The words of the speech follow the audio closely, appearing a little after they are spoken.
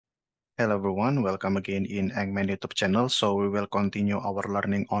Hello everyone, welcome again in Eng-Man YouTube channel. So we will continue our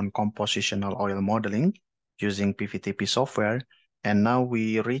learning on compositional oil modeling using PVTP software. And now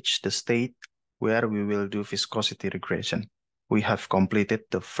we reach the state where we will do viscosity regression. We have completed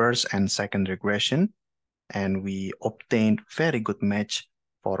the first and second regression, and we obtained very good match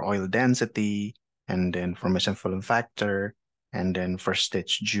for oil density, and then formation volume factor, and then first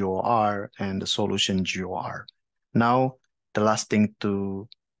stage GOR, and the solution GOR. Now, the last thing to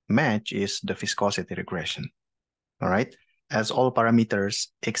match is the viscosity regression. All right. As all parameters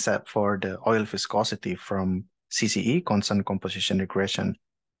except for the oil viscosity from CCE, constant composition regression,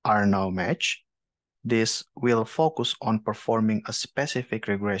 are now matched, this will focus on performing a specific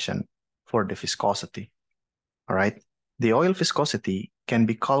regression for the viscosity. All right. The oil viscosity can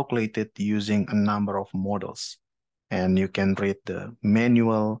be calculated using a number of models, and you can read the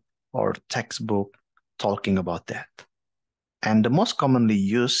manual or textbook talking about that. And the most commonly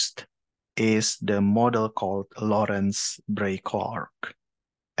used is the model called Lorentz-Bray-Clark,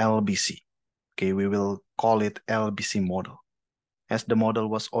 LBC. Okay, we will call it LBC model. As the model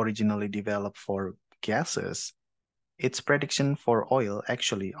was originally developed for gases, its prediction for oil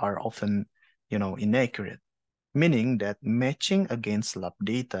actually are often, inaccurate, meaning that matching against lab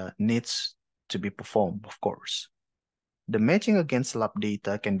data needs to be performed, of course. The matching against lab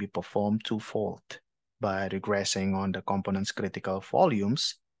data can be performed twofold, by regressing on the component's critical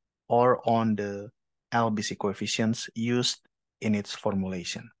volumes or on the LBC coefficients used in its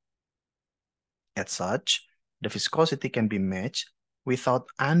formulation. As such, the viscosity can be matched without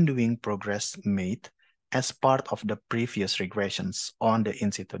undoing progress made as part of the previous regressions on the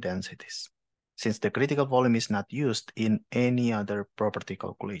in situ densities, since the critical volume is not used in any other property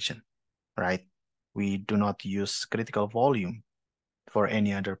calculation, right? We do not use critical volume for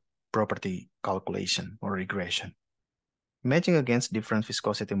any other property calculation or regression. Matching against different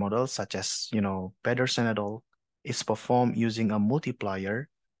viscosity models, such as, Pedersen et al., is performed using a multiplier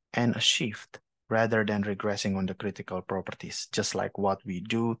and a shift rather than regressing on the critical properties, just like what we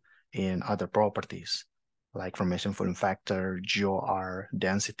do in other properties, like formation volume factor, GOR,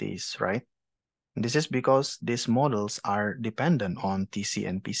 densities, right? This is because these models are dependent on TC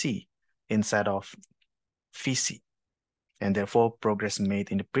and PC instead of VC, and therefore progress made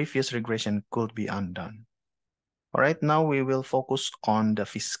in the previous regression could be undone. All right, now we will focus on the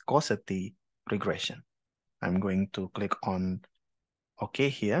viscosity regression. I'm going to click on OK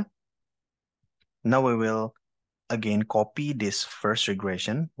here. Now we will again copy this first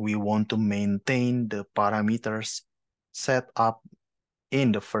regression. We want to maintain the parameters set up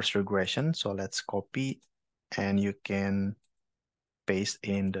in the first regression. So let's copy, and you can paste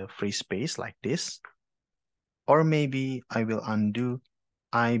in the free space like this. Or maybe I will undo.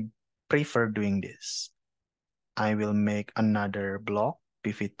 I prefer doing this. I will make another block,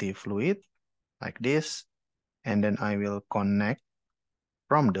 PVT fluid, like this, and then I will connect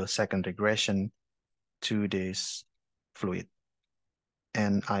from the second regression to this fluid.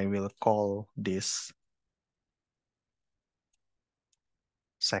 And I will call this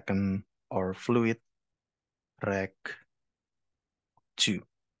second or fluid reg 2.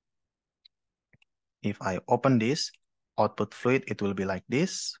 If I open this, output fluid, it will be like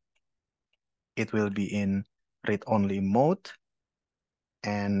this. It will be in read-only mode.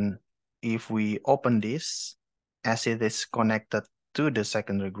 And if we open this, as it is connected to the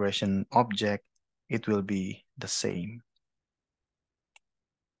second regression object, it will be the same.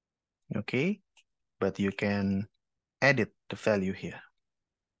 Okay, but you can edit the value here.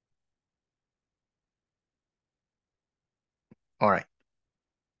 All right.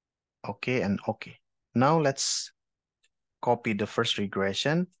 Okay and okay. Now let's copy the first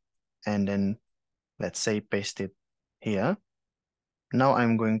regression and then let's say paste it here. Now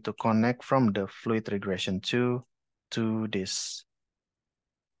I'm going to connect from the fluid regression 2 to this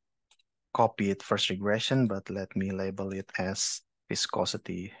copied first regression, but let me label it as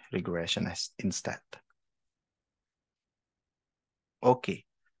viscosity regression instead. Okay,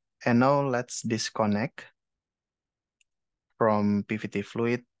 and now let's disconnect from PVT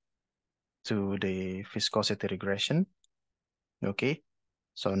fluid to the viscosity regression. Okay,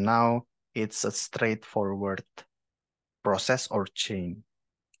 so now it's a straightforward process or chain.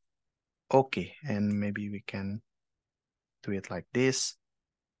 Okay, and maybe we can do it like this.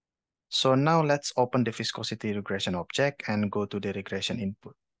 So now let's open the viscosity regression object and go to the regression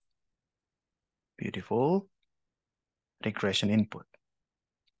input. Beautiful. Regression input.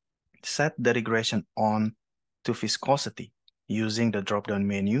 Set the regression on to viscosity using the drop-down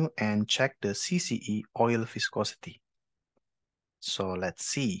menu and check the CCE oil viscosity. So let's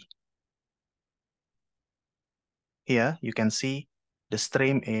see. Here you can see the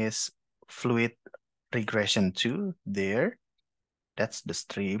stream is fluid regression 2 there. That's the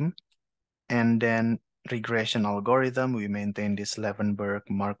stream. And then regression algorithm, we maintain this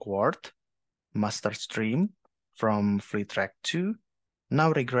Levenberg-Marquardt master stream from fluid track 2.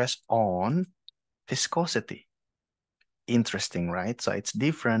 Now regress on viscosity. Interesting, right? So it's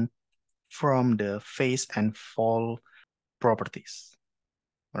different from the phase and fall properties,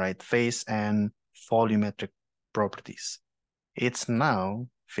 right? Phase and volumetric properties. It's now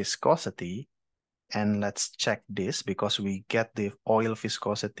viscosity, and let's check this because we get the oil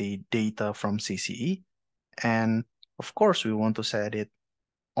viscosity data from CCE, and of course we want to set it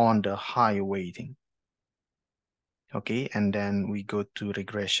on the high weighting. Okay, and then we go to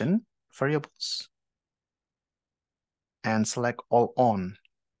regression variables and select all on.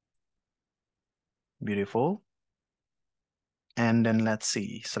 Beautiful. And then let's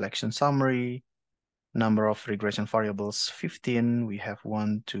see, selection summary, number of regression variables, 15. We have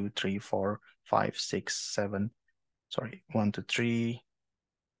 1, 2, 3, 4, 5, 6, 7. Sorry, 1, 2, 3,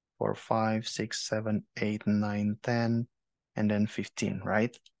 4, 5, 6, 7, 8, 9, 10, and then 15,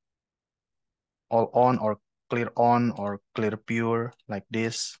 right? All on or clear pure like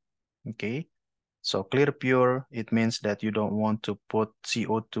this. Okay. So clear pure, it means that you don't want to put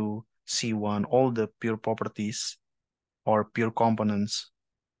CO2, C1, all the pure properties or pure components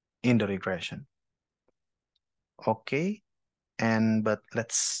in the regression. Okay, but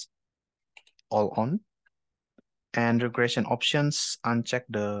let's all on. And regression options, uncheck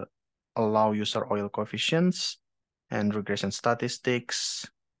the allow user oil coefficients, and regression statistics,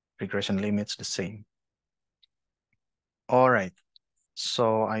 regression limits the same. All right,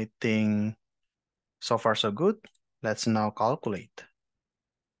 so I think so far so good. Let's now calculate.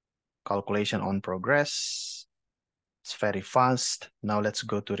 Calculation on progress. It's very fast. Now let's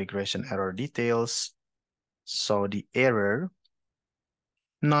go to regression error details. So the error,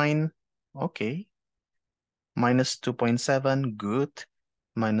 9, okay. Minus 2.7, good.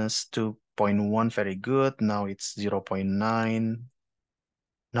 Minus 2.1, very good. Now it's 0.9.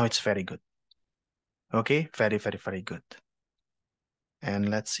 Now it's very good. Okay, very, very, very good. And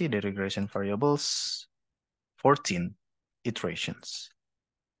let's see the regression variables, 14 iterations.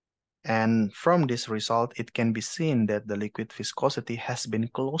 And from this result, it can be seen that the liquid viscosity has been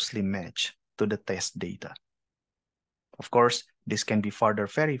closely matched to the test data. Of course, this can be further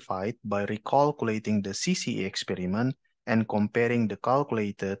verified by recalculating the CCE experiment and comparing the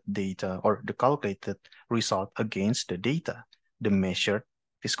calculated data or the calculated result against the data, the measured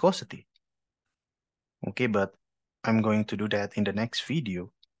viscosity. Okay, but I'm going to do that in the next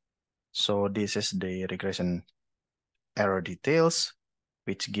video. So this is the regression error details,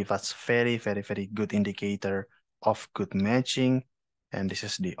 which give us very, very, very good indicator of good matching. And this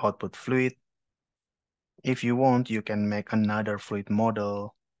is the output fluid. If you want, you can make another fluid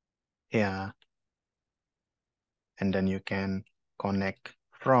model here. And then you can connect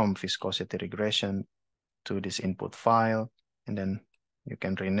from viscosity regression to this input file. And then you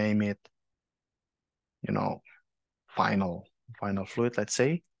can rename it, you know, final fluid, let's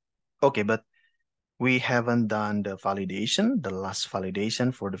say. Okay, but we haven't done the validation, the last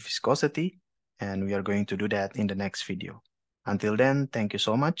validation for the viscosity, and we are going to do that in the next video. Until then, thank you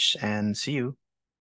so much and see you.